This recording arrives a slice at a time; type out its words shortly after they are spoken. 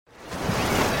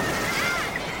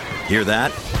Hear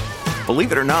that?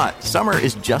 Believe it or not, summer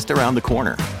is just around the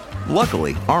corner.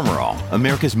 Luckily, Armor All,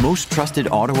 America's most trusted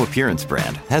auto appearance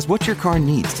brand, has what your car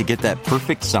needs to get that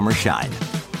perfect summer shine.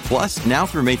 Plus, now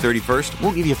through May 31st,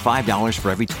 we'll give you $5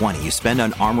 for every $20 you spend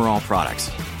on Armor All products.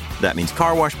 That means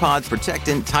car wash pods,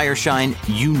 protectant, tire shine,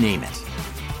 you name it.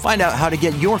 Find out how to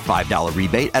get your $5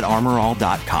 rebate at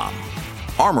armorall.com.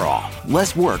 Armor All,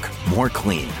 less work, more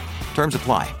clean. Terms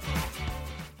apply.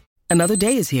 Another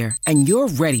day is here, and you're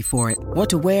ready for it. What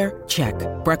to wear? Check.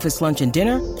 Breakfast, lunch, and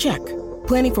dinner? Check.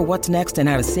 Planning for what's next and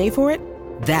how to save for it?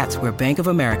 That's where Bank of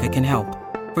America can help.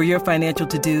 For your financial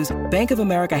to-dos, Bank of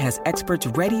America has experts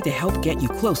ready to help get you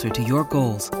closer to your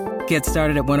goals. Get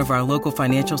started at one of our local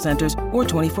financial centers or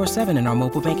 24/7 in our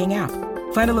mobile banking app.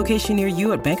 Find a location near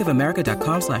you at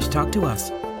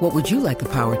bankofamerica.com/talktous. What would you like the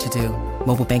power to do?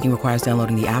 Mobile banking requires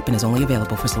downloading the app and is only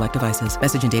available for select devices.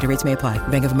 Message and data rates may apply.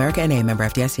 Bank of America N.A., member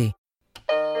FDIC.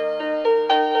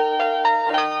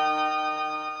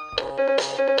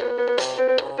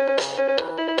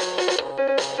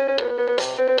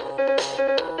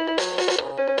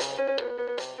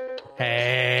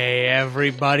 Hey,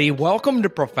 everybody. Welcome to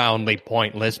Profoundly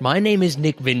Pointless. My name is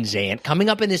Nick Vinzant. Coming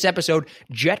up in this episode,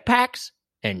 jetpacks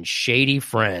and shady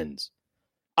friends.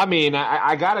 I mean,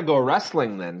 I got to go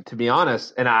wrestling then, to be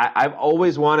honest. And I've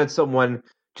always wanted someone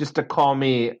just to call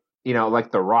me,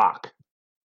 like The Rock.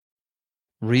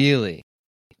 Really?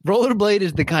 Rollerblade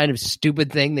is the kind of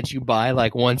stupid thing that you buy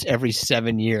like once every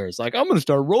 7 years. Like, I'm going to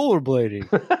start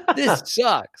rollerblading. This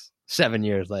sucks. 7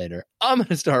 years later, I'm going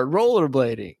to start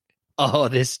rollerblading. Oh,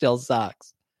 this still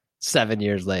sucks. 7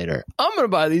 years later, I'm going to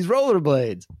buy these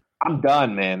rollerblades. I'm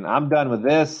done, man. I'm done with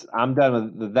this. I'm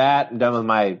done with that. I'm done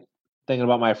with thinking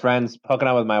about my friends, hooking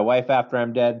up with my wife after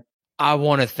I'm dead. I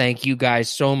want to thank you guys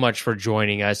so much for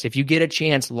joining us. If you get a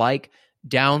chance, like,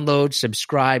 download,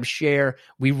 subscribe, share.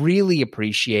 We really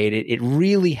appreciate it. It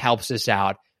really helps us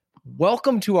out.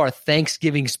 Welcome to our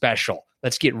Thanksgiving special.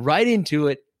 Let's get right into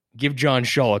it. Give John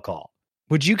Shull a call.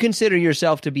 Would you consider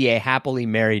yourself to be a happily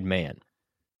married man?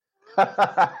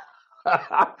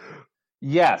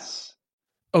 Yes.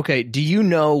 Okay, do you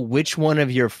know which one of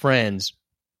your friends,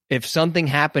 if something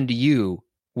happened to you,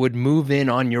 would move in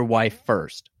on your wife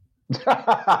first?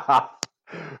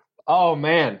 Oh,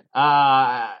 man.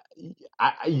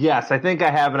 Yes, I think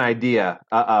I have an idea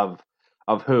of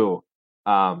who.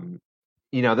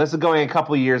 This is going a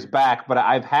couple years back, but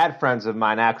I've had friends of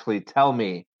mine actually tell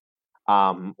me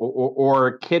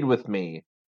or kid with me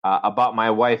about my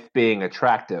wife being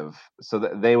attractive, so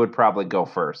that they would probably go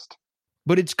first.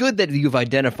 But it's good that you've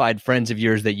identified friends of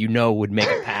yours that you know would make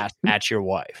a pass at your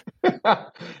wife. I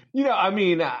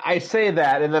say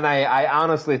that, and then I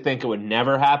honestly think it would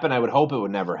never happen. I would hope it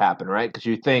would never happen, right? Because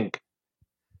you think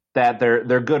that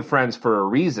they're good friends for a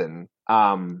reason.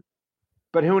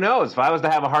 But who knows? If I was to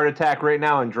have a heart attack right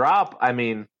now and drop, I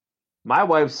mean, my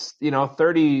wife's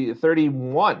 30,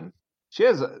 31. She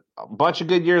has a bunch of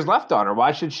good years left on her.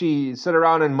 Why should she sit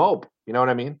around and mope? You know what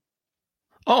I mean?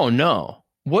 Oh, no.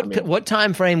 What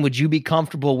time frame would you be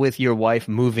comfortable with your wife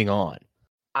moving on?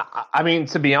 I mean,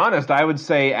 to be honest, I would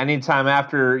say anytime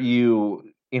after you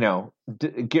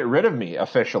get rid of me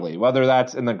officially, whether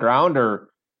that's in the ground or,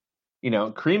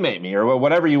 cremate me or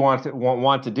whatever you want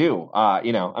to do.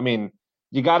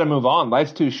 You got to move on.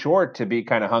 Life's too short to be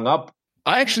kind of hung up.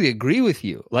 I actually agree with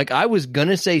you. Like, I was going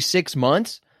to say 6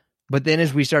 months, but then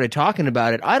as we started talking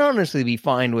about it, I'd honestly be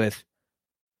fine with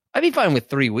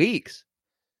 3 weeks.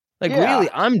 Like, really,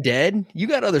 I'm dead. You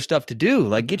got other stuff to do.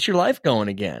 Like, get your life going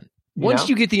again. Once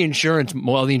you get the insurance,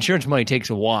 the insurance money takes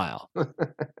a while.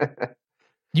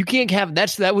 You can't have,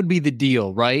 that would be the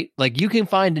deal, right? Like, you can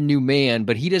find a new man,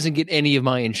 but he doesn't get any of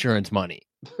my insurance money.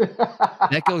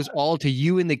 That goes all to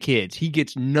you and the kids. He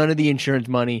gets none of the insurance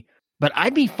money. But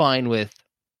I'd be fine with,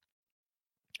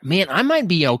 I might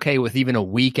be okay with even a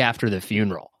week after the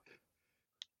funeral.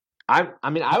 I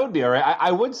would be all right.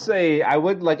 I would say, I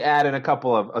would add in a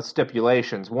couple of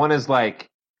stipulations. One is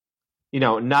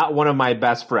not one of my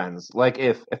best friends. Like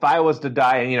if I was to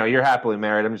die and, you're happily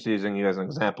married, I'm just using you as an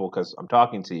example because I'm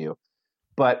talking to you.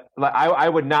 But I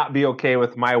would not be okay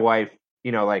with my wife,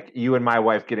 you and my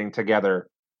wife getting together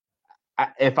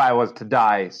if I was to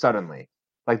die suddenly.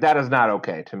 Like that is not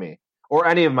okay to me or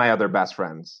any of my other best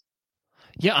friends.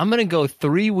 Yeah, I'm going to go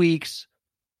 3 weeks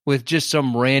with just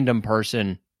some random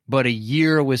person, but a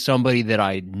year with somebody that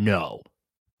I know.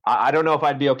 I don't know if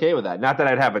I'd be okay with that. Not that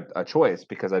I'd have a choice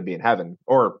because I'd be in heaven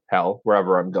or hell,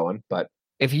 wherever I'm going. But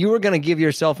if you were going to give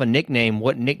yourself a nickname,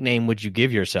 what nickname would you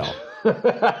give yourself?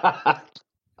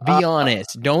 Be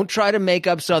honest. Don't try to make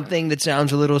up something that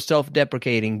sounds a little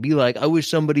self-deprecating. Be like, I wish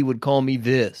somebody would call me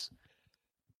this.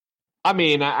 I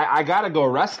mean, I got to go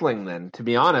wrestling then, to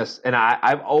be honest. And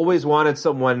I've always wanted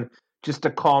someone just to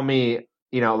call me,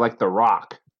 like The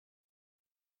Rock.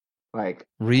 Like,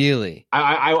 Really?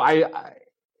 I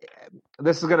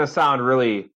this is gonna sound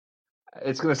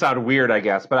it's gonna sound weird, I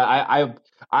guess, but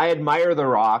I admire The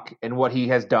Rock and what he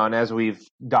has done, as we've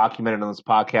documented on this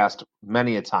podcast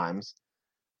many a times.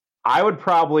 I would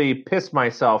probably piss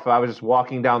myself if I was just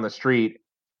walking down the street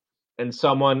and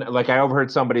someone, like, I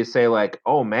overheard somebody say, like,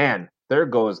 "Oh man, there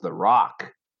goes The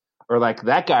Rock," or like,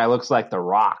 "That guy looks like The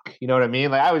Rock." You know what I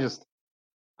mean? Like, I would just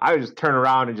turn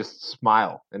around and just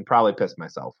smile and probably piss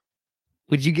myself.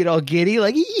 Would you get all giddy?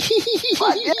 Like,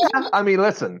 yeah. I mean,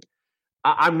 listen,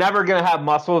 I'm never going to have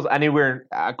muscles anywhere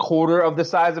a quarter of the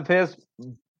size of his,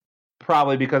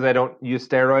 probably because I don't use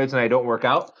steroids and I don't work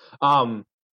out.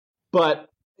 But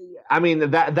I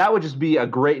mean, that would just be a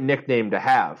great nickname to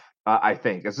have. I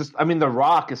think it's just, I mean, The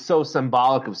Rock is so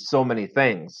symbolic of so many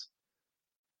things.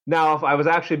 Now, if I was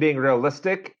actually being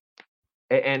realistic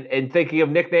and thinking of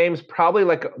nicknames, probably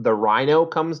like the Rhino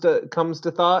comes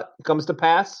to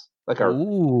pass. Like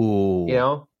ooh.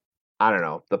 I don't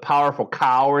know, the Powerful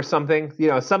Cow or something.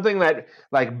 Something that,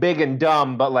 like, big and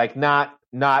dumb, but like not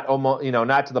almost,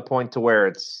 not to the point to where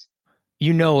it's.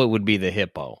 It would be the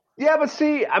hippo. Yeah, but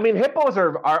see, I mean, hippos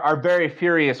are very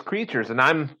furious creatures, and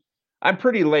I'm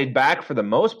pretty laid back for the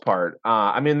most part.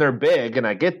 I mean, they're big, and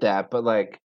I get that, but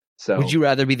like, so. Would you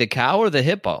rather be the cow or the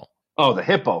hippo? Oh, the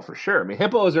hippo for sure. I mean,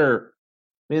 hippos are,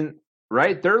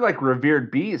 right? They're like revered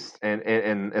beasts in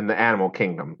the animal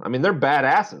kingdom. I mean, they're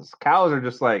badasses. Cows are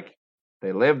just like,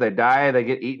 they live, they die, they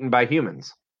get eaten by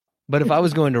humans. But if I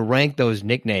was going to rank those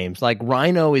nicknames, like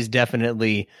Rhino is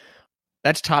definitely,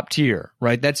 that's top tier,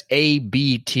 right? That's A,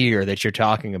 B tier that you're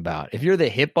talking about. If you're the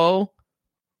hippo,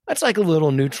 that's like a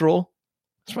little neutral.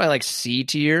 It's probably like C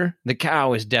tier. The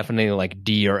cow is definitely like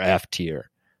D or F tier.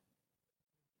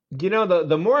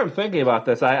 The more I'm thinking about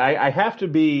this, I have to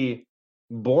be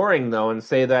boring though and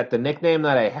say that the nickname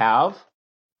that I have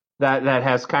that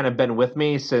has kind of been with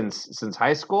me since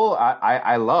high school,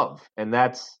 I love, and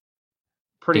that's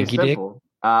pretty Dinky simple.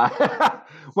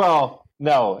 Well,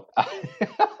 no,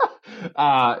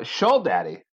 Shoal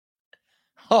Daddy.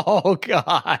 Oh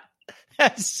God,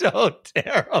 that's so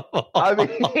terrible.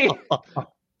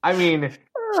 I mean,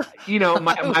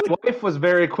 my wife was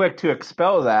very quick to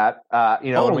expel that.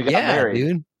 When we got married,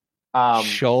 dude.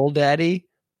 Shoal Daddy.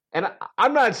 And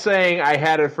I'm not saying I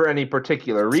had it for any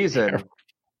particular reason,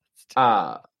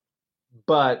 but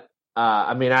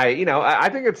I mean, I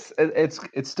think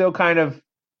it's still kind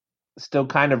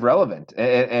of relevant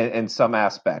in some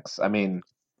aspects. I mean,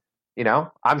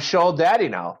 I'm Shoal Daddy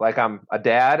now. Like, I'm a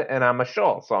dad and I'm a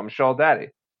shoal, so I'm Shoal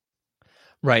Daddy.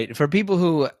 Right. For people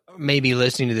who may be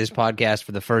listening to this podcast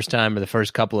for the first time or the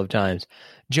first couple of times,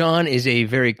 John is a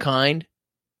very kind,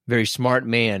 very smart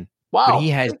man. Wow. But he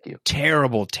has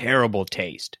terrible, terrible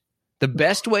taste. The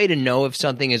best way to know if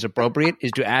something is appropriate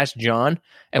is to ask John,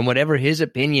 and whatever his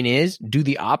opinion is, do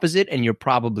the opposite, and you're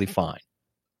probably fine.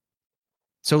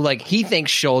 So, like, he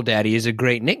thinks Shoal Daddy is a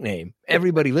great nickname.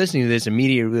 Everybody listening to this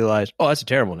immediately realized, oh, that's a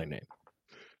terrible nickname.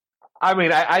 I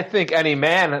mean, I think any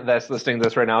man that's listening to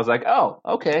this right now is like, oh,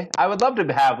 okay. I would love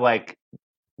to have, like,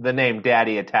 the name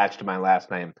Daddy attached to my last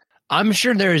name. I'm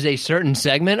sure there is a certain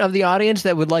segment of the audience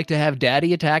that would like to have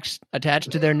Daddy attached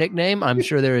to their nickname. I'm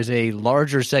sure there is a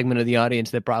larger segment of the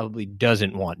audience that probably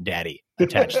doesn't want Daddy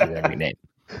attached to their nickname.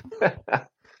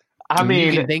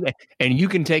 You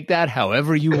can take that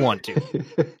however you want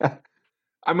to.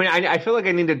 I mean, I feel like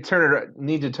I need to turn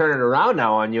it around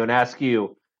now on you and ask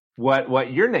you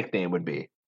what your nickname would be.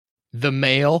 The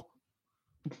Mail,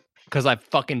 because I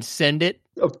fucking send it.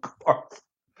 Of course.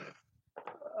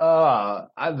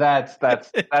 That's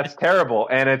terrible,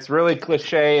 and it's really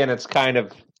cliche, and it's kind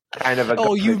of a.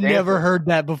 Oh, you've never heard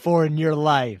that before in your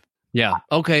life. Yeah.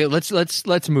 Okay. Let's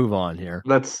move on here.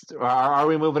 Are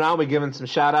we moving on? We giving some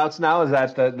shout outs now? Is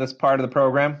that this part of the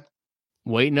program?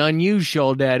 Waiting on you,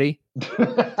 Shoal Daddy.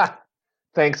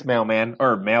 Thanks, mailman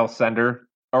or mail sender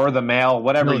or the mail,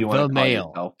 whatever you want to call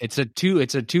yourself. It's a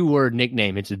 2-word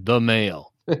nickname. It's the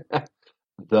Mail.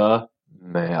 The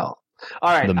Mail.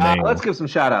 All right, let's give some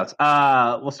shout-outs.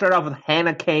 We'll start off with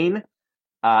Hannah Kane.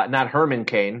 Not Herman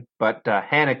Cain, but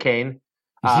Hannah Kane.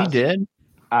 Is he dead?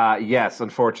 Yes,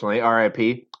 unfortunately.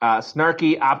 R.I.P.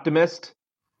 Snarky Optimist.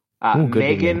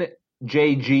 Megan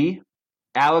J.G.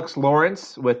 Alex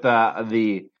Lawrence with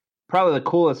probably the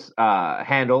coolest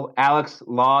handle, Alex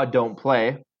Law Don't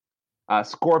Play.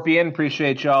 Scorpion,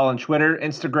 appreciate y'all on Twitter,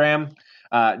 Instagram.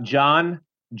 John,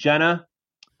 Jenna,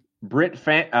 Britt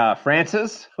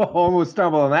Francis, almost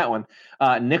stumbled on that one.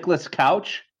 Nicholas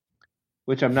Couch,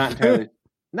 which I'm not entirely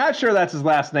Not sure that's his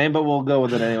last name, but we'll go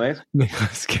with it anyways.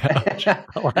 Nicholas Couch.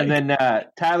 And then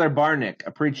Tyler Barnick.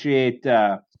 Appreciate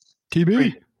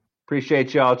TB.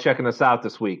 Appreciate y'all checking us out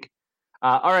this week.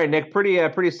 All right, Nick.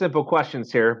 Pretty simple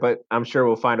questions here, but I'm sure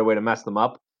we'll find a way to mess them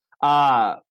up.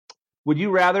 Would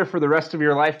you rather, for the rest of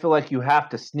your life, feel like you have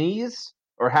to sneeze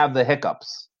or have the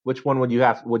hiccups? Which one would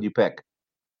you pick?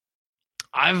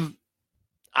 I've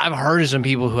heard of some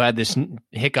people who had this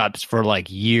hiccups for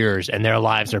like years, and their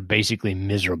lives are basically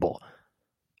miserable.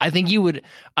 I think you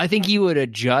would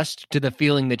adjust to the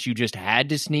feeling that you just had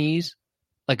to sneeze.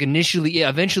 Like initially,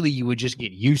 eventually you would just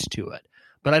get used to it.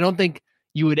 But I don't think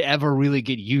you would ever really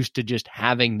get used to just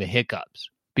having the hiccups,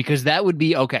 because that would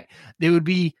be okay.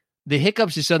 The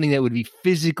hiccups is something that would be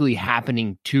physically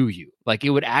happening to you. Like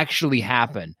it would actually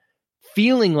happen.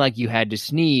 Feeling like you had to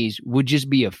sneeze would just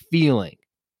be a feeling.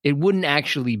 It wouldn't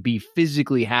actually be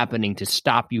physically happening to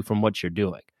stop you from what you're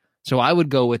doing. So I would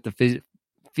go with the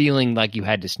feeling like you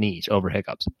had to sneeze over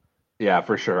hiccups. Yeah,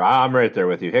 for sure. I'm right there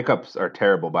with you. Hiccups are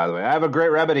terrible, by the way. I have a great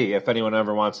remedy if anyone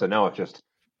ever wants to know it. Just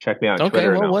check me out on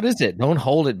Twitter. Okay, well, what is it? Don't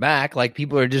hold it back. Like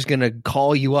people are just going to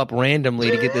call you up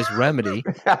randomly to get this remedy.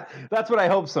 That's what I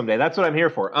hope someday. That's what I'm here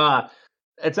for.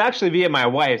 It's actually via my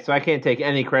wife, so I can't take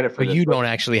any credit for but this. You don't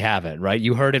actually have it, right?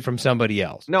 You heard it from somebody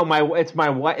else. No, it's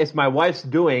my wife's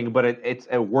doing, but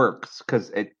it works because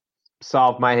it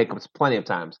solved my hiccups plenty of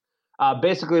times.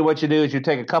 Basically, what you do is you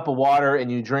take a cup of water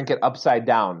and you drink it upside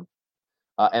down,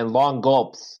 and long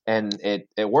gulps, and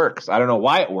it works. I don't know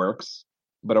why it works,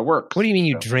 but it works. What do you mean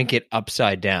you drink it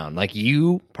upside down? Like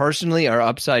you personally are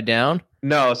upside down?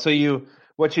 No. So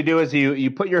what you do is you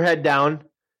put your head down.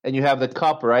 And you have the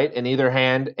cup, right, in either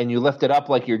hand, and you lift it up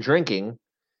like you're drinking,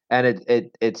 and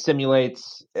it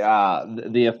simulates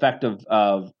the effect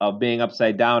of being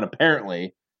upside down,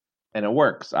 apparently, and it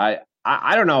works. I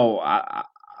don't know. I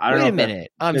don't know. Wait a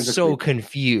minute. I'm so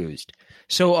confused.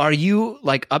 So are you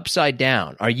like upside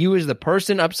down? Are you as the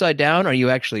person upside down? Are you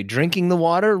actually drinking the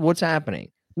water? What's happening?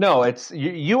 No, it's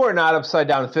you are not upside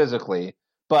down physically,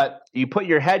 but you put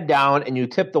your head down and you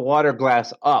tip the water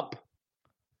glass up.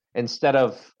 Instead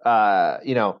of,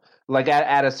 like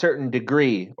at a certain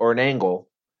degree or an angle.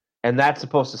 And that's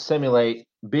supposed to simulate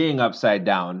being upside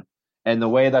down. And the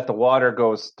way that the water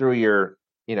goes through your,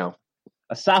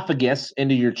 esophagus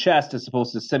into your chest is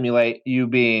supposed to simulate you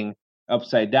being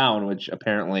upside down, which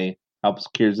apparently helps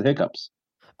cures the hiccups.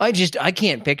 I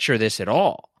can't picture this at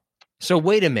all. So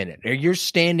wait a minute. You're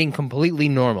standing completely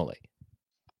normally.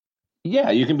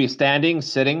 Yeah, you can be standing,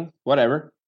 sitting,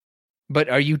 whatever. But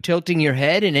are you tilting your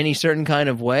head in any certain kind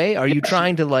of way? Are you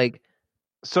trying to like...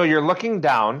 So you're looking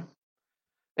down,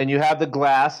 and you have the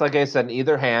glass, like I said, in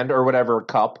either hand or whatever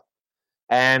cup,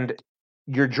 and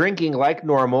you're drinking like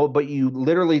normal, but you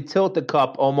literally tilt the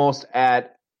cup almost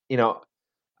at,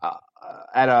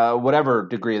 at a whatever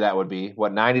degree that would be,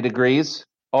 90 degrees?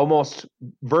 Almost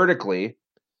vertically,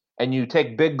 and you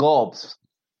take big gulps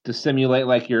to simulate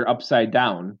like you're upside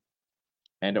down,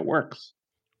 and it works.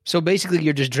 So basically,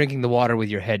 you're just drinking the water with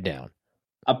your head down.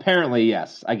 Apparently,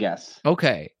 yes, I guess.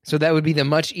 Okay, so that would be the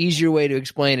much easier way to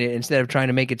explain it instead of trying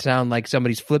to make it sound like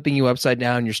somebody's flipping you upside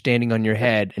down, you're standing on your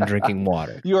head and drinking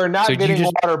water. You are not getting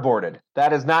waterboarded.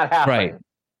 That is not happening. Right.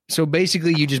 So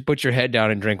basically, you just put your head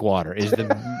down and drink water is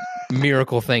the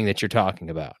miracle thing that you're talking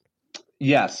about.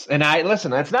 Yes, and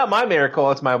listen, it's not my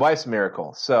miracle, it's my wife's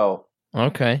miracle, so...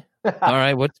 Okay. All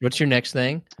right, what's your next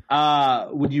thing?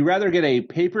 Would you rather get a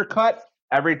paper cut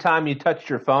every time you touch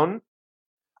your phone,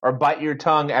 or bite your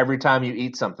tongue every time you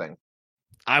eat something?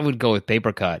 I would go with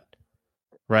paper cut,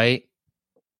 right?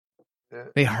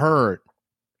 They hurt,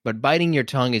 but biting your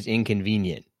tongue is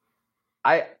inconvenient.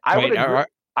 I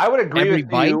would agree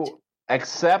with you,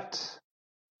 except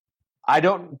I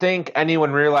don't think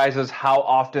anyone realizes how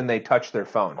often they touch their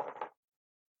phone.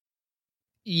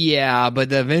 Yeah,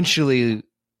 but eventually,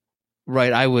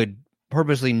 right, I would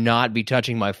purposely not be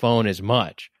touching my phone as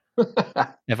much.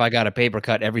 If I got a paper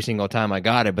cut every single time I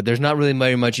got it, but there's not really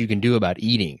very much you can do about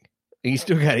eating. You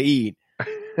still got to eat,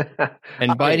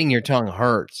 and biting your tongue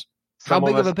hurts. How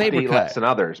big of a paper cut? Less than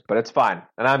others, but it's fine.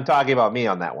 And I'm talking about me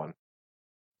on that one.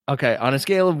 Okay, on a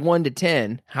scale of 1 to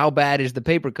 10, how bad is the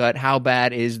paper cut? How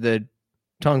bad is the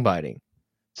tongue biting?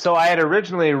 So I had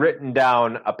originally written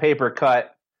down a paper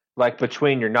cut like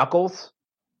between your knuckles.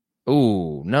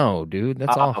 Ooh, no, dude,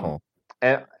 that's awful.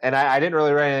 And I didn't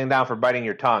really write anything down for biting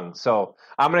your tongue. So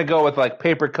I'm going to go with like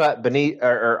paper cut beneath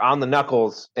or on the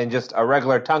knuckles and just a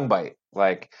regular tongue bite.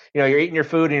 Like, you're eating your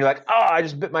food and you're like, oh, I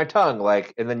just bit my tongue.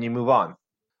 Like, and then you move on.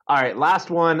 All right.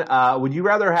 Last one. Would you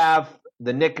rather have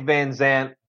the Nick Van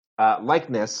Zant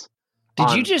likeness? Did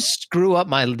you just screw up?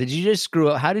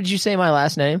 How did you say my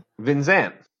last name? Van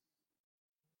Zant.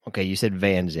 Okay, you said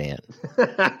Van Zant.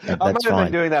 I might have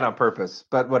been doing that on purpose,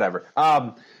 but whatever.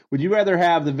 Would you rather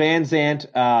have the Van Zant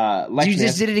likeness? You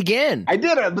just did it again. I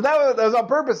did it, but that was on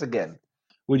purpose again.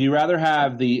 Would you rather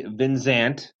have the Van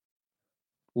Zant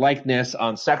likeness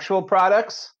on sexual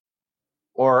products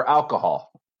or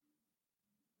alcohol?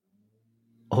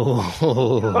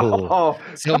 Oh,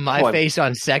 so my face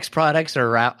on sex products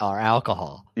or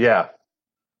alcohol? Yeah.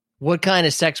 What kind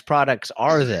of sex products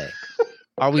are they?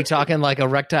 Are we talking like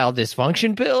erectile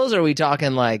dysfunction pills? Or are we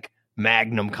talking like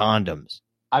Magnum condoms?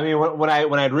 I mean, when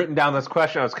I'd written down this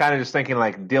question, I was kind of just thinking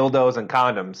like dildos and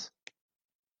condoms.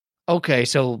 Okay,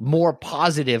 so more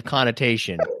positive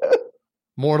connotation,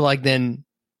 more like than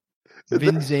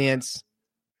Van Zant's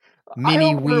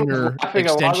mini wiener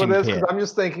extension kit. I'm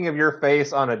just thinking of your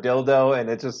face on a dildo, and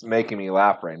it's just making me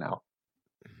laugh right now.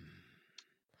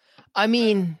 I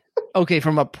mean, okay,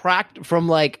 from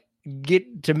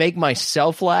get to make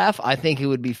myself laugh, I think it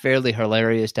would be fairly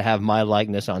hilarious to have my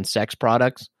likeness on sex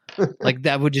products. Like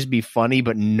that would just be funny,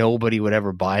 but nobody would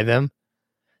ever buy them.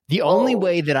 The only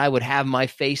way that I would have my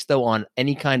face though on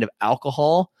any kind of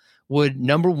alcohol would,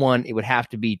 number one, it would have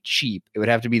to be cheap. It would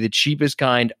have to be the cheapest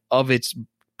kind of its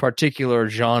particular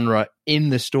genre in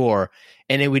the store,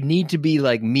 and it would need to be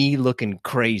like me looking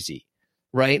crazy.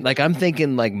 Right? Like I'm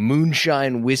thinking like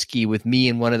moonshine whiskey with me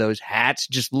in one of those hats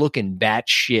just looking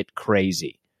batshit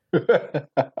crazy.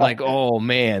 Like, oh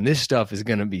man, this stuff is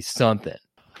going to be something.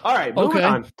 All right, moving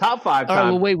on. Top 5. All right,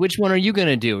 well, wait, which one are you going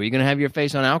to do? Are you going to have your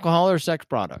face on alcohol or sex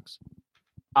products?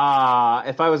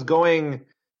 If I was going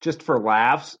just for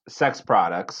laughs, sex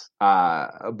products.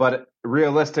 But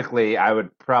realistically, I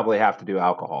would probably have to do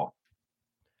alcohol.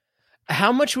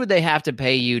 How much would they have to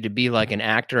pay you to be like an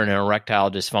actor in an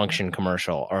erectile dysfunction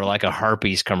commercial or like a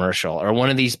herpes commercial or one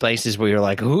of these places where you're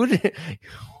like, who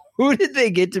did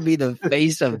they get to be the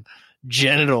face of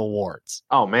genital warts?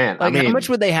 Oh man. Like, how much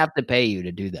would they have to pay you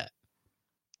to do that?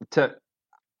 To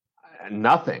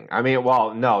nothing. I mean,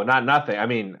 well, no, not nothing. I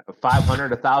mean,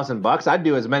 $500, $1,000. I'd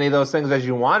do as many of those things as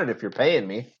you wanted if you're paying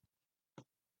me.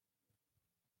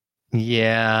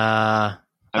 Yeah.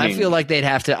 I feel like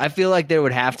I feel like there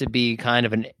would have to be kind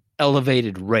of an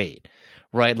elevated rate,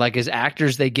 right? Like as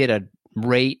actors, they get a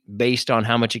rate based on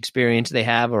how much experience they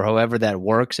have or however that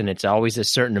works. And it's always a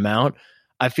certain amount.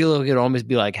 I feel like it would almost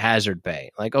be like hazard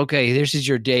pay. Like, okay, this is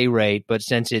your day rate, but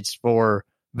since it's for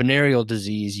venereal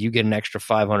disease, you get an extra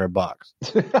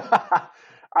 $500.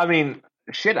 I mean,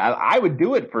 shit, I would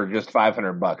do it for just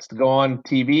 $500 to go on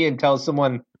TV and tell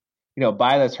someone,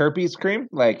 buy this herpes cream.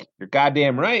 Like, you're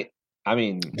goddamn right. I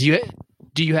mean, do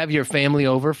you have your family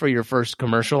over for your first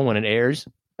commercial when it airs?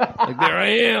 Like, there I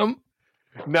am.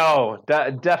 No,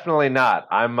 definitely not.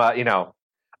 I'm,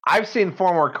 I've seen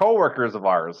former coworkers of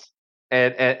ours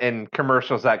and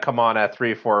commercials that come on at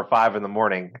 3, 4, or 5 in the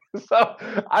morning. So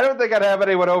I don't think I'd have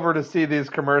anyone over to see these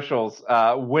commercials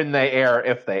when they air,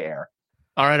 if they air.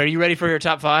 All right, are you ready for your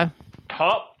top 5?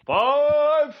 Top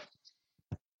 5.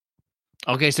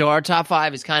 Okay, so our top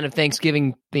 5 is kind of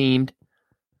Thanksgiving themed.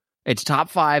 It's top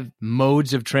 5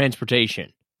 modes of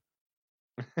transportation.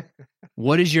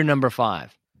 What is your number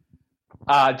 5?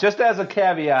 Just as a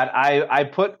caveat, I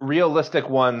put realistic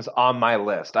ones on my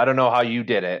list. I don't know how you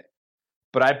did it,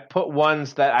 but I put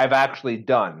ones that I've actually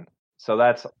done. So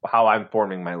that's how I'm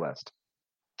forming my list.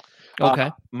 Okay.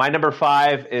 My number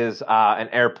 5 is an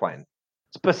airplane,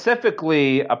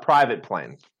 specifically a private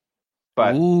plane.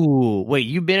 But ooh, wait,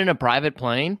 you've been in a private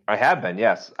plane? I have been,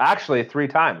 yes. Actually, 3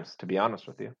 times, to be honest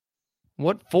with you.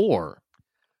 What for?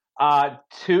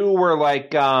 2 were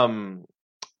like somebody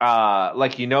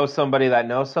that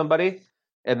knows somebody,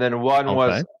 and then one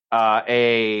was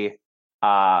I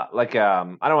don't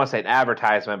want to say an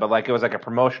advertisement, but like it was like a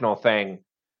promotional thing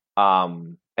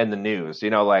in the news.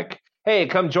 Like, hey,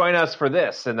 come join us for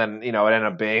this, and then it ended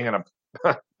up being in a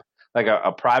like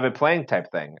a private plane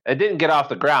type thing. It didn't get off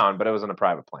the ground, but it was in a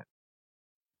private plane.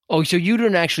 Oh, so you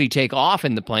didn't actually take off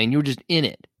in the plane; you were just in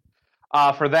it.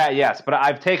 For that, yes, but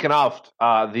I've taken off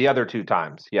the other 2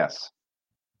 times. Yes.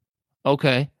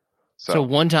 Okay. So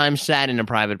one time sat in a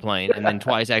private plane, and then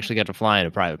twice actually got to fly in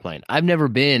a private plane. I've never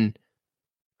been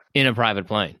in a private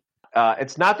plane.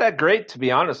 It's not that great, to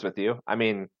be honest with you. I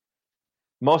mean,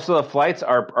 most of the flights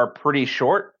are pretty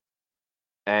short,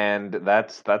 and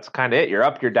that's kind of it. You're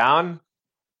up, you're down.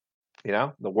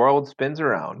 The world spins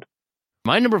around.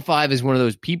 My number 5 is one of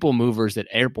those people movers at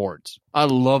airports. I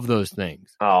love those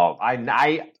things. Oh,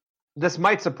 this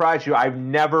might surprise you. I've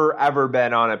never, ever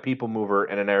been on a people mover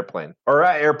in an airplane or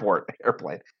an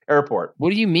airport. What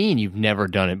do you mean you've never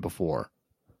done it before?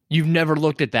 You've never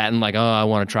looked at that and like, oh, I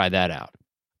want to try that out.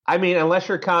 I mean, unless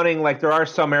you're counting, like there are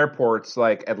some airports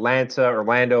like Atlanta,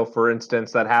 Orlando, for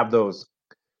instance, that have those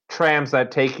trams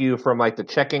that take you from like the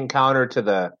check-in counter to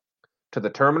the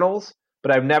terminals.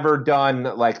 But I've never done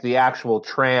like the actual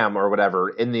tram or whatever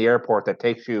in the airport that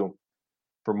takes you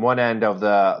from one end of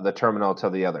the terminal to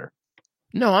the other.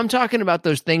 No, I'm talking about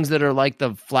those things that are like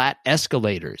the flat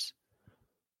escalators.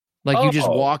 Like you just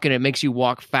walk and it makes you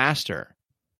walk faster.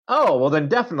 Oh, well then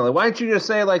definitely. Why don't you just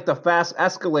say like the fast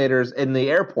escalators in the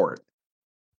airport?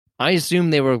 I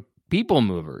assume they were people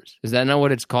movers. Is that not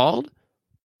what it's called?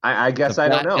 I guess I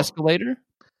don't know. Escalator?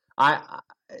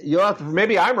 You'll have to,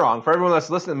 maybe I'm wrong. For everyone that's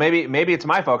listening, maybe it's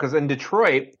my fault, because in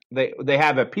Detroit they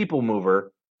have a people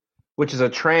mover, which is a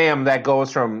tram that goes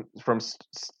from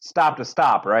stop to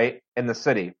stop, right, in the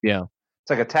city. Yeah. It's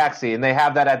like a taxi, and they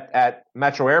have that at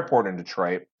Metro Airport in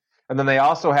Detroit. And then they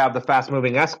also have the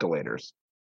fast-moving escalators.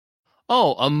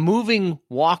 Oh, a moving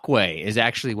walkway is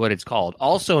actually what it's called,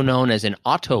 also known as an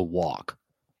auto walk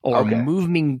or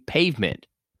moving pavement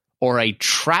or a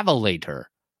travelator,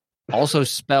 also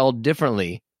spelled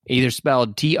differently, either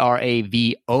spelled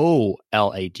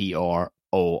TRAVOLATOR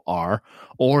or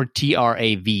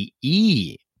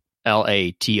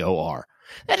TRAVELATOR.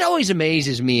 That always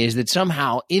amazes me, is that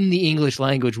somehow in the English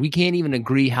language we can't even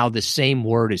agree how the same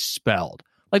word is spelled.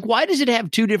 Like, why does it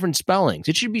have two different spellings?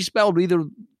 It should be spelled either,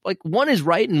 like, one is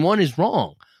right and one is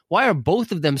wrong. Why are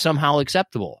both of them somehow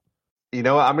acceptable? You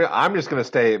know, I'm just going to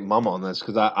stay mum on this,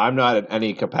 because I'm not in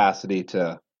any capacity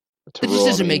to it just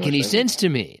doesn't make any sense to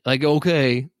me. Like,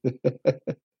 okay,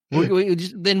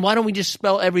 then why don't we just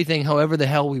spell everything however the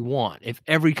hell we want, if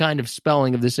every kind of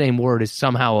spelling of the same word is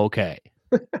somehow okay?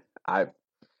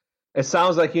 It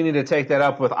sounds like you need to take that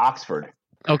up with Oxford.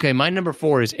 Okay, my number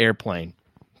 4 is airplane.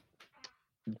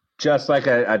 Just like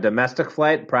a domestic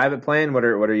flight, private plane? What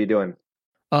are you doing?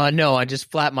 No, I just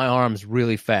flap my arms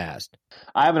really fast.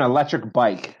 I have an electric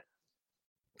bike.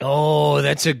 Oh,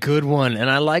 that's a good one. And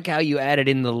I like how you added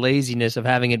in the laziness of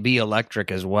having it be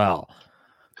electric as well.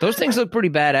 Those things look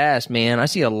pretty badass, man. I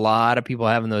see a lot of people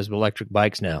having those electric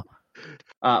bikes now.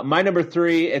 My number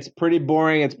 3, it's pretty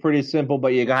boring, it's pretty simple,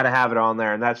 but you got to have it on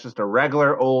there, and that's just a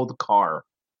regular old car.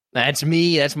 That's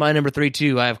me. That's my number 3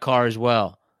 too. I have car as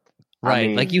well. Right, I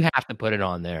mean, like you have to put it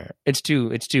on there. It's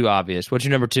too obvious. What's your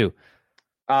number 2?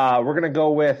 We're gonna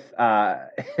go with a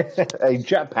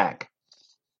jetpack.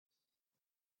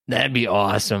 That'd be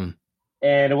awesome.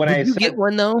 And when Would you get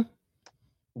one though?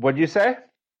 What'd you say?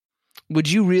 Would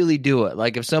you really do it?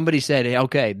 Like if somebody said, hey,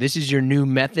 okay, this is your new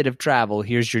method of travel,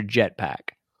 here's your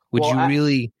jetpack. Would you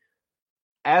really?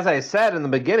 As I said in the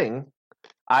beginning,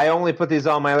 I only put these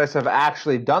on my list. I've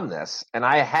actually done this, and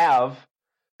I have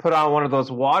put on one of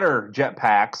those water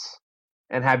jetpacks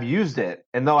and have used it.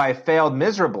 And though I failed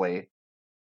miserably,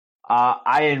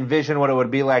 I envision what it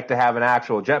would be like to have an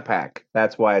actual jetpack.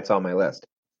 That's why it's on my list.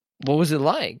 What was it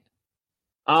like?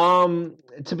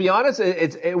 To be honest,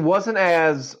 it wasn't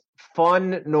as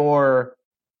fun nor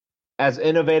as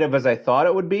innovative as I thought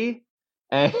it would be.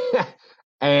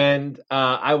 And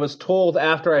I was told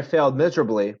after I failed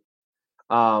miserably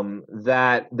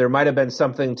that there might have been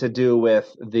something to do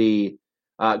with the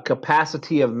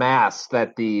capacity of mass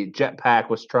that the jetpack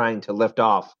was trying to lift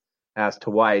off as to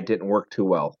why it didn't work too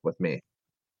well with me.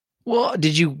 Well,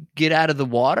 did you get out of the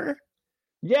water?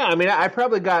 Yeah, I mean, I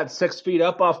probably got 6 feet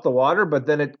up off the water, but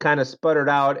then it kind of sputtered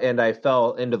out and I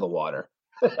fell into the water.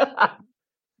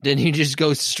 Didn't you just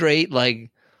go straight, like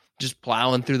just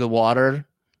plowing through the water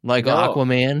like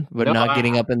Aquaman, but not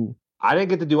getting up and... I didn't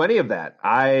get to do any of that.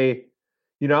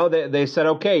 They said,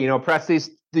 okay, press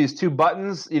these 2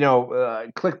 buttons,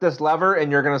 click this lever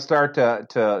and you're going to start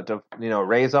to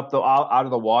raise up out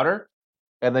of the water.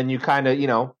 And then you kind of,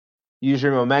 use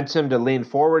your momentum to lean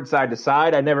forward side to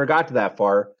side. I never got to that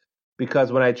far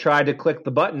because when I tried to click the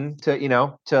button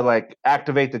to like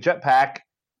activate the jetpack,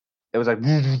 it was like,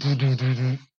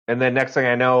 and then next thing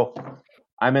I know,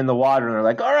 I'm in the water and they're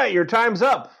like, all right, your time's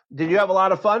up. Did you have a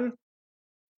lot of fun?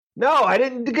 No, I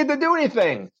didn't get to do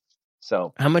anything.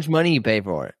 So how much money you pay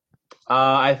for it?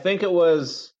 I think it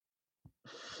was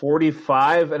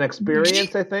 $45 an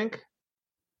experience, I think.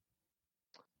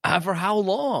 For how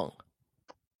long?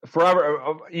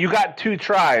 Forever. You got 2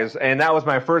 tries, and that was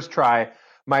my first try.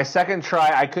 My second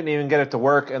try, I couldn't even get it to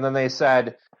work, and then they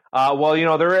said,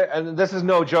 and this is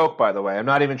no joke, by the way. I'm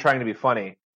not even trying to be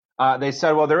funny. They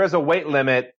said, well, there is a weight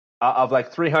limit of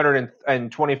like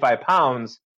 325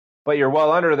 pounds, but you're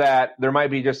well under that. There might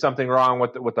be just something wrong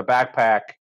with the backpack.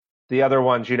 The other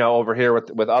ones, over here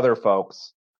with other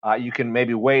folks, you can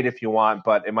maybe wait if you want,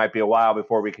 but it might be a while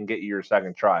before we can get you your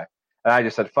second try. And I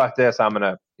just said, fuck this. I'm going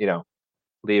to,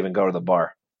 leave and go to the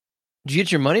bar. Did you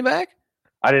get your money back?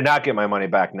 I did not get my money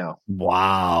back. No.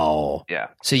 Wow. Yeah.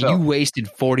 So you wasted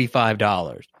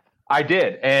 $45. I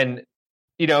did, and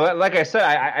like I said,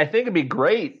 I think it'd be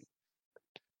great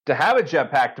to have a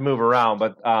jetpack to move around,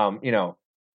 but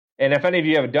and if any of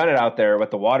you have done it out there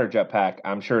with the water jetpack,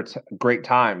 I'm sure it's great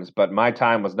times. But my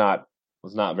time was not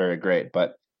very great.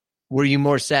 But were you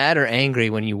more sad or angry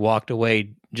when you walked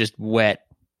away just wet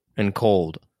and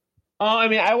cold? I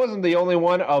mean, I wasn't the only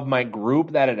one of my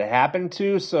group that it happened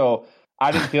to, so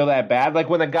I didn't feel that bad. Like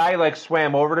when the guy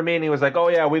swam over to me and he was like, "Oh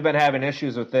yeah, we've been having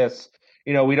issues with this.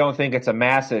 We don't think it's a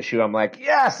mass issue." I'm like,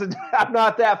 "Yes, I'm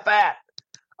not that fat."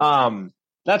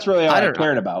 That's really all I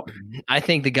cared about. I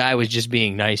think the guy was just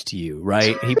being nice to you,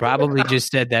 right? He probably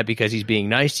just said that because he's being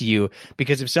nice to you.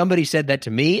 Because if somebody said that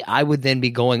to me, I would then be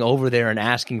going over there and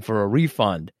asking for a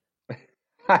refund.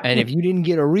 And if you didn't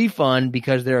get a refund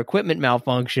because their equipment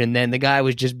malfunctioned, then the guy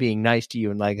was just being nice to you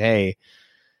and like, "Hey,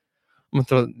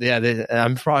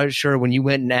 I'm probably sure when you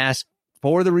went and asked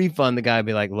for the refund, the guy would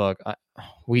be like, "Look,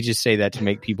 we just say that to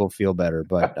make people feel better,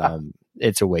 but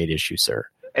it's a weight issue, sir."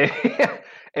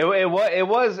 It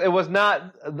was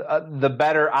not the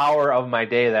better hour of my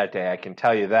day that day. I can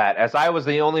tell you that, as I was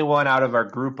the only one out of our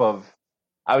group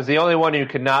I was the only one who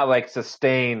could not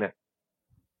sustain,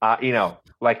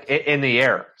 in the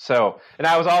air. So, and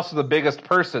I was also the biggest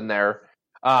person there.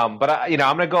 But I'm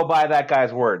going to go by that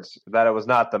guy's words that it was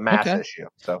not the mass issue.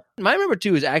 So my number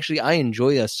 2 is actually I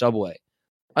enjoy a Subway.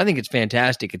 I think it's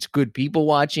fantastic. It's good people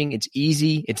watching. It's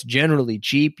easy. It's generally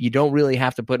cheap. You don't really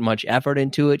have to put much effort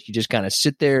into it. You just kind of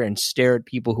sit there and stare at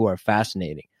people who are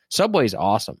fascinating. Subway's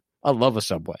awesome. I love a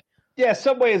Subway. Yeah,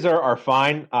 Subways are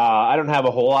fine. I don't have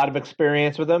a whole lot of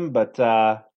experience with them, but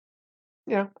they're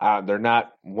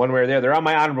not one way or the other. They're on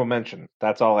my honorable mention.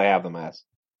 That's all I have them as.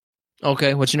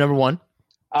 Okay, what's your number 1?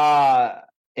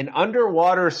 An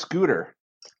underwater scooter.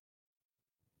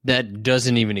 That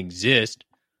doesn't even exist.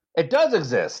 It does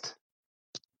exist.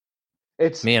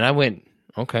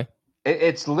 Okay.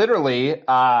 It's literally,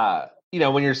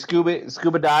 when you're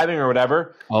scuba diving or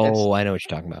whatever. Oh, I know what you're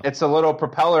talking about. It's a little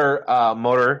propeller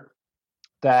motor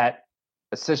that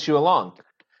assists you along.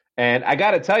 And I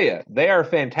got to tell you, they are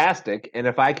fantastic. And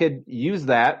if I could use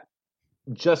that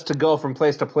just to go from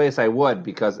place to place, I would,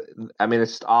 because,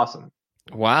 it's just awesome.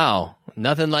 Wow.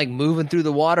 Nothing like moving through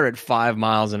the water at 5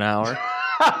 miles an hour.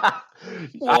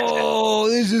 Whoa,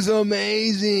 this is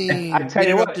amazing. I tell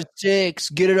you what, up to 6.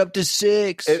 Get it up to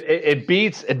 6. It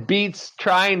beats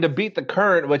trying to beat the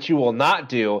current, which you will not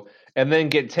do, and then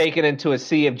get taken into a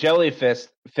sea of jellyfish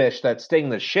that sting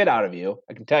the shit out of you.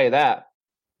 I can tell you that.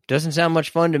 Doesn't sound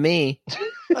much fun to me.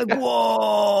 Like,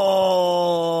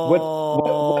 whoa.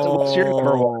 What's your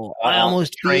number 1? I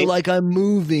almost feel like I'm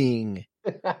moving.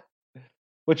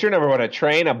 What's your number 1? A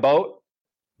train, a boat?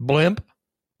 Blimp?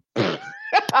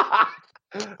 I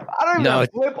don't even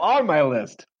have Blimp on my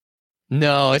list.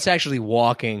 No, it's actually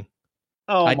walking.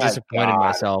 Oh, I disappointed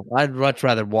myself. I'd much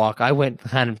rather walk. I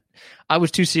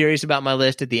was too serious about my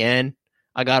list at the end.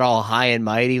 I got all high and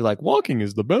mighty, like walking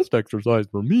is the best exercise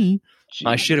for me. Jeez.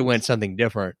 I should have went something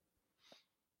different.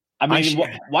 Why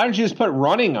don't you just put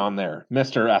running on there,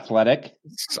 Mr. Athletic?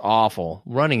 It's awful.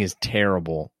 Running is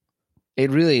terrible.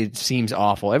 It really seems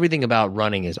awful. Everything about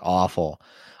running is awful.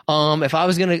 If I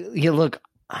was going to look,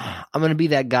 I'm going to be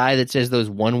that guy that says those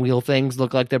one-wheel things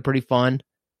look like they're pretty fun.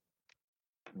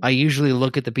 I usually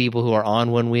look at the people who are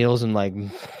on one wheels and now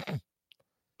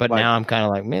I'm kind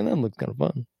of like, man, that looks kind of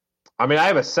fun. I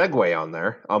have a Segway on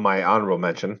there on my honorable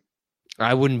mention.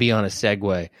 I wouldn't be on a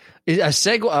Segway.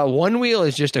 A one wheel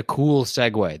is just a cool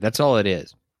Segway. That's all it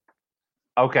is.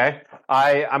 Okay.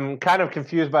 I'm kind of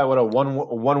confused by what a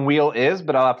one wheel is,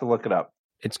 but I'll have to look it up.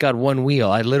 It's got one wheel.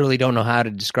 I literally don't know how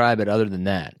to describe it other than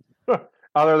that.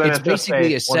 It's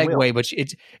basically a Segway, but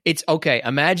it's okay.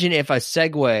 Imagine if a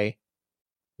Segway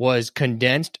was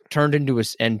condensed, turned into a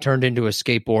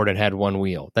skateboard and had one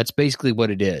wheel. That's basically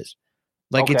what it is.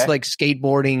 It's like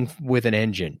skateboarding with an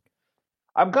engine.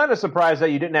 I'm kind of surprised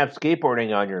that you didn't have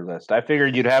skateboarding on your list. I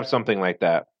figured you'd have something like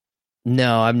that.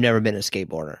 No, I've never been a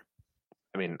skateboarder.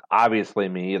 Obviously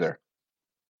me either.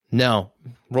 No.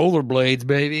 Rollerblades,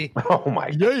 baby. Oh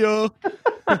my God.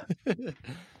 Yeah.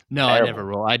 No, I never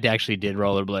roll. I actually did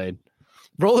rollerblade.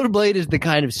 Rollerblade is the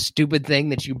kind of stupid thing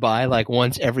that you buy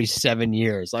once every 7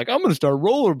 years. I'm going to start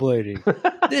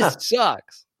rollerblading. This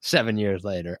sucks. 7 years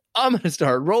later, I'm going to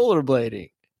start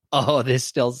rollerblading. Oh, this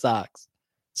still sucks.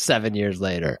 7 years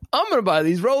later, I'm going to buy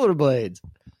these rollerblades.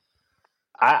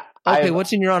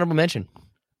 What's in your honorable mention?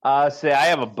 Say I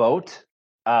have a boat.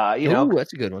 Ooh,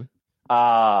 that's a good one.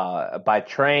 By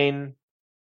train.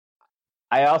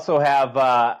 I also have,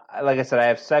 like I said, I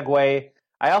have Segway.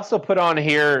 I also put on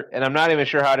here, and I'm not even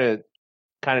sure how to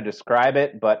kind of describe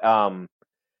it, but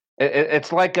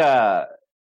it's like a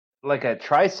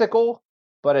tricycle,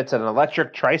 but it's an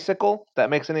electric tricycle. If that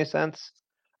makes any sense.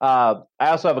 I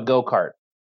also have a go-kart,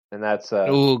 and that's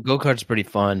go-kart's pretty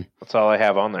fun. That's all I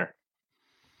have on there.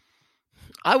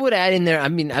 I would add in there, I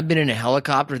mean, I've been in a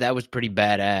helicopter. That was pretty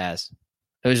badass.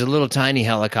 It was a little tiny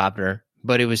helicopter,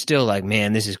 but it was still like,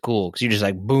 man, this is cool. Because you're just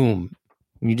like, boom.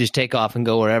 You just take off and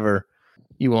go wherever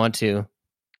you want to.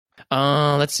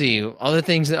 Let's see.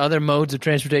 Other modes of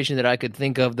transportation that I could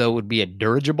think of, though, would be a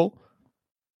dirigible.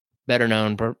 Better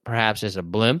known perhaps as a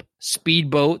blimp.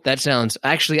 Speedboat. That sounds...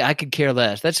 Actually, I could care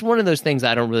less. That's one of those things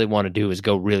I don't really want to do is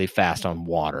go really fast on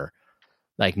water.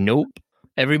 Like, nope.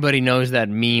 Everybody knows that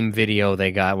meme video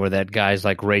they got where that guy's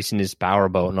like racing his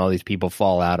powerboat and all these people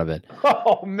fall out of it.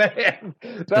 Oh, man.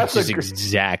 That's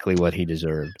exactly what he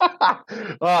deserved.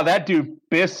 Oh, that dude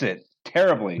biffs it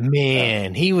terribly.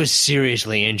 Man, he was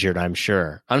seriously injured, I'm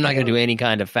sure. I'm not going to do any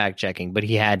kind of fact checking, but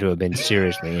he had to have been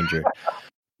seriously injured.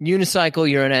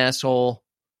 Unicycle, you're an asshole.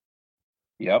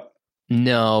 Yep.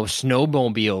 No,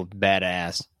 snowmobile,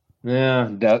 badass. Yeah,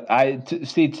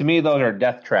 to me, those are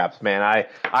death traps, man.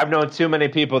 I've known too many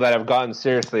people that have gotten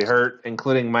seriously hurt,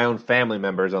 including my own family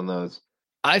members on those.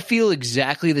 I feel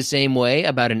exactly the same way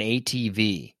about an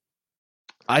ATV.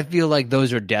 I feel like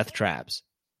those are death traps.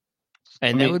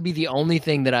 And that would be the only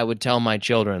thing that I would tell my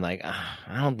children, like,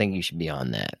 I don't think you should be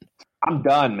on that. I'm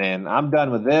done, man. I'm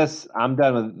done with this. I'm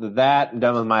done with that. I'm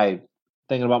done with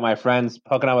thinking about my friends,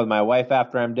 hooking up with my wife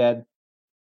after I'm dead.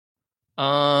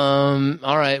 All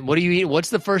right. What do you eat? What's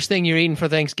the first thing you're eating for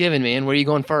Thanksgiving, man? Where are you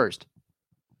going first?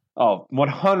 Oh,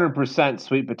 100%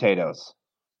 sweet potatoes.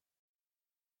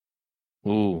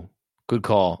 Ooh, good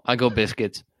call. I go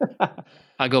biscuits.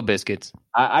 I got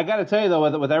to tell you,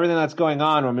 though, with everything that's going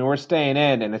on, I mean, we're staying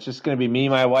in, and it's just going to be me,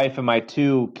 my wife, and my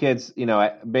 2 kids,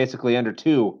 basically under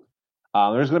 2.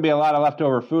 There's going to be a lot of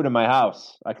leftover food in my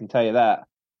house. I can tell you that.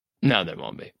 No, there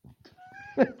won't be.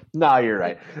 No, you're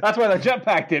right. That's why the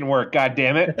jetpack didn't work, God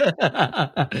damn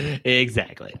it.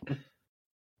 Exactly.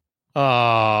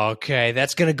 Okay,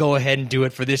 that's going to go ahead and do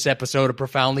it for this episode of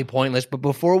Profoundly Pointless. But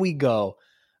before we go,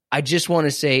 I just want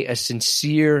to say a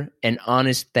sincere and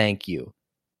honest thank you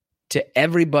to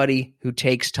everybody who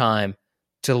takes time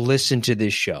to listen to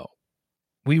this show.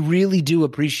 We really do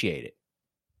appreciate it.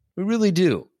 We really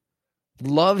do.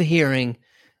 Love hearing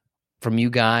from you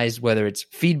guys, whether it's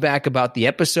feedback about the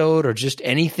episode or just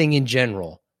anything in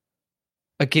general.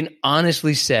 I can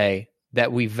honestly say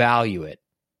that we value it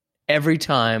every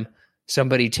time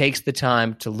somebody takes the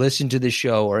time to listen to the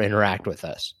show or interact with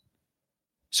us.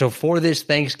 So for this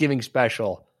Thanksgiving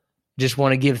special, just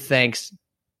want to give thanks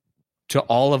to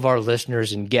all of our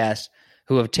listeners and guests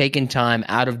who have taken time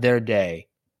out of their day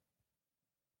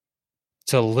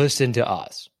to listen to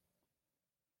us.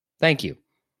 Thank you.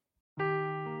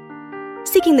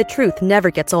 Seeking the truth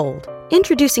never gets old.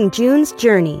 Introducing June's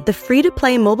Journey, the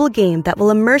free-to-play mobile game that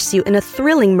will immerse you in a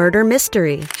thrilling murder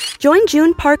mystery. Join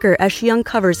June Parker as she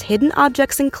uncovers hidden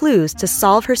objects and clues to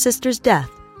solve her sister's death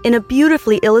in a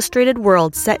beautifully illustrated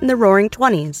world set in the Roaring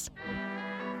 '20s.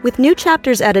 With new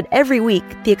chapters added every week,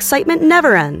 the excitement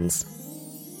never ends.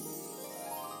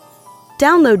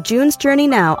 Download June's Journey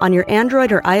now on your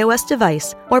Android or iOS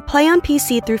device or play on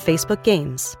PC through Facebook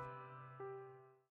Games.